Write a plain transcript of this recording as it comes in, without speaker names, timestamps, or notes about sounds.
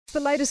The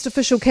latest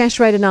official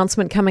cash rate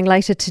announcement coming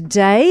later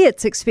today.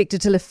 It's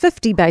expected to lift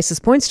 50 basis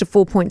points to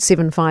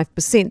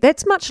 4.75%.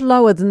 That's much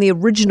lower than the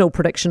original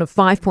prediction of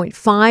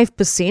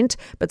 5.5%,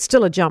 but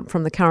still a jump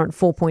from the current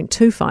 4.25%.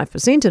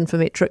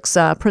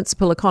 Infometrics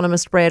principal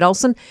economist Brad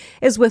Olsen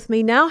is with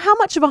me now. How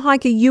much of a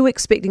hike are you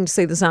expecting to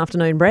see this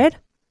afternoon, Brad?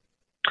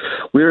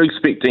 We're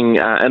expecting,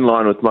 in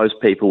line with most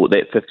people,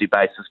 that 50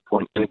 basis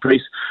point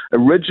increase.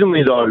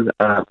 Originally, though,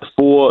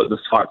 before the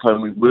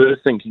cyclone, we were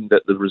thinking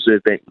that the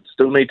Reserve Bank would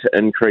still need to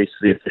increase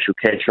the official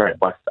cash rate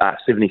by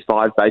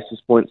 75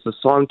 basis points this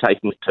time,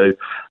 taking it to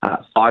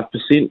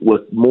 5%,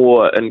 with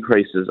more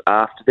increases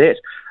after that.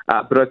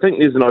 But I think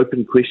there's an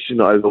open question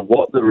over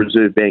what the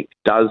Reserve Bank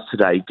does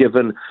today,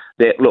 given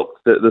that, look,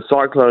 the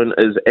cyclone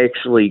is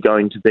actually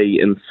going to be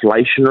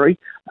inflationary.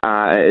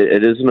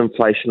 It is an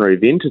inflationary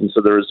event, and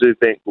so the Reserve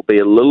Bank will be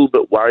a little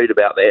bit worried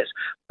about that,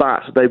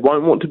 but they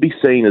won't want to be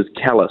seen as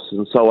callous.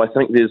 And so I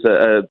think there's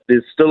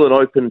still an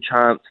open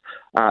chance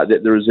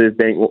that the Reserve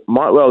Bank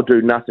might well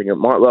do nothing. It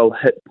might well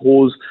hit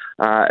pause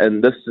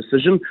in this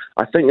decision.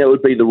 I think that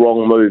would be the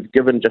wrong move,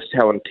 given just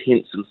how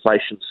intense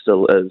inflation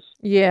still is.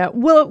 Yeah.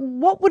 Well,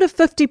 what would a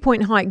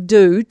 50-point hike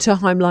do to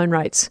home loan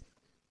rates?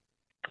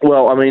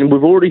 Well, I mean,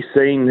 we've already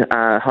seen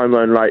home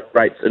loan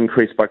rates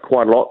increase by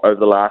quite a lot over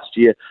the last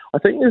year. I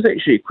think there's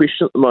actually a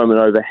question at the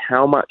moment over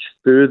how much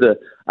further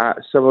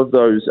some of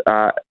those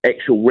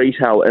actual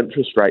retail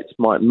interest rates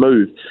might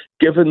move,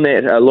 given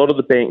that a lot of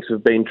the banks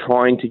have been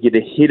trying to get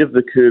ahead of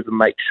the curve and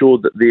make sure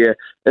that their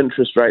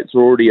interest rates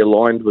are already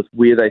aligned with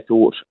where they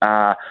thought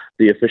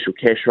the official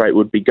cash rate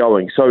would be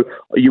going. So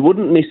you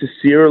wouldn't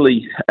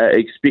necessarily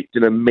expect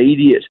an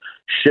immediate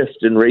shift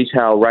in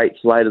retail rates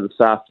later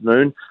this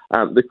afternoon.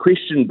 The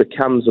question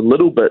becomes a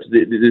little bit,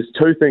 there's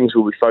two things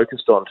we'll be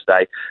focused on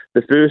today.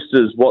 The first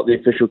is what the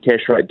official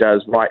cash rate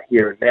does right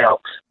here and now.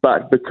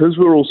 But because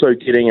we're also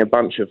getting a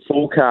bunch of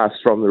forecasts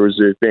from the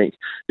Reserve Bank,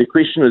 the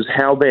question is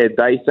how bad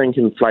they think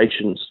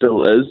inflation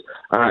still is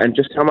and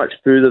just how much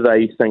further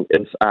they think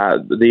if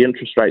the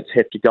interest rates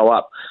have to go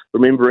up.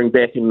 Remembering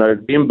back in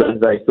November,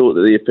 they thought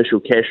that the official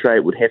cash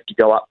rate would have to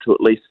go up to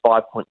at least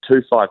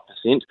 5.25%.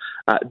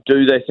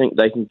 Do they think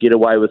they can get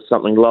away with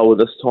something lower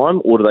this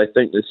time, or do they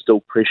think there's still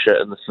pressure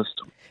in the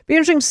system? Be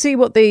interesting to see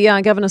what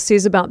the governor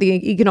says about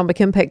the economic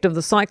impact of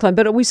the cyclone,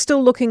 but are we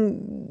still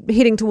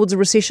heading towards a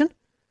recession?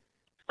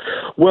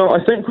 Well,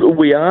 I think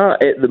we are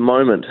at the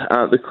moment.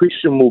 The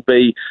question will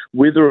be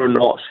whether or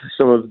not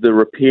some of the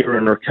repair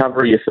and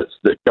recovery efforts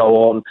that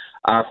go on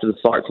after the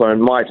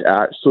cyclone might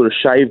sort of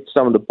shave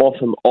some of the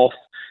bottom off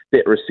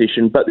that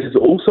recession, but there's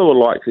also a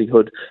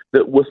likelihood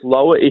that with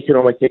lower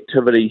economic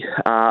activity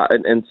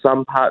in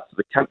some parts of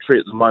the country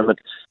at the moment,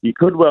 you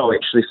could well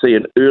actually see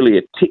an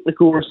earlier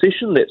technical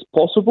recession. That's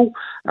possible,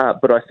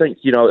 but I think,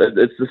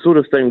 it's the sort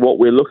of thing what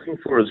we're looking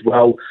for as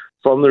well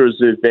from the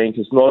Reserve Bank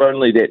is not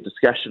only that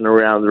discussion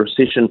around the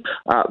recession,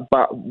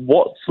 but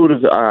what sort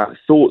of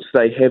thoughts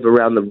they have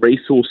around the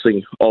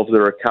resourcing of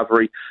the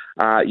recovery.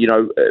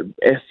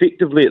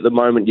 Effectively at the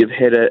moment,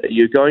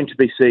 you're going to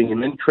be seeing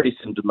an increase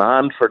in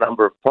demand for a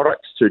number of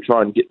products to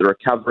try and get the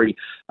recovery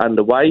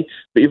underway.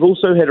 But you've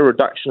also had a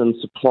reduction in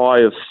supply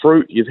of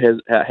fruit. You've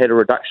had a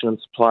reduction in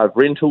supply of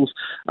rentals.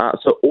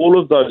 So all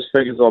of those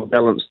figures on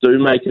balance do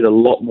make it a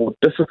lot more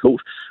difficult.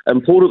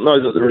 Important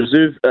though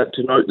that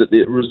to note that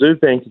the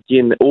Reserve Bank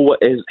again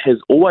has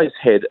always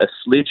had a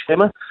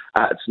sledgehammer.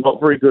 It's not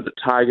very good at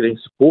targeting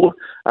support,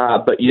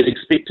 but you'd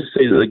expect to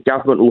see that the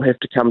government will have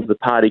to come to the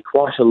party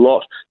quite a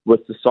lot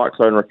with the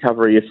cyclone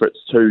recovery efforts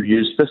to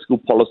use fiscal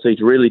policy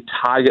to really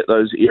target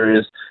those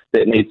areas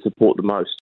that need support the most.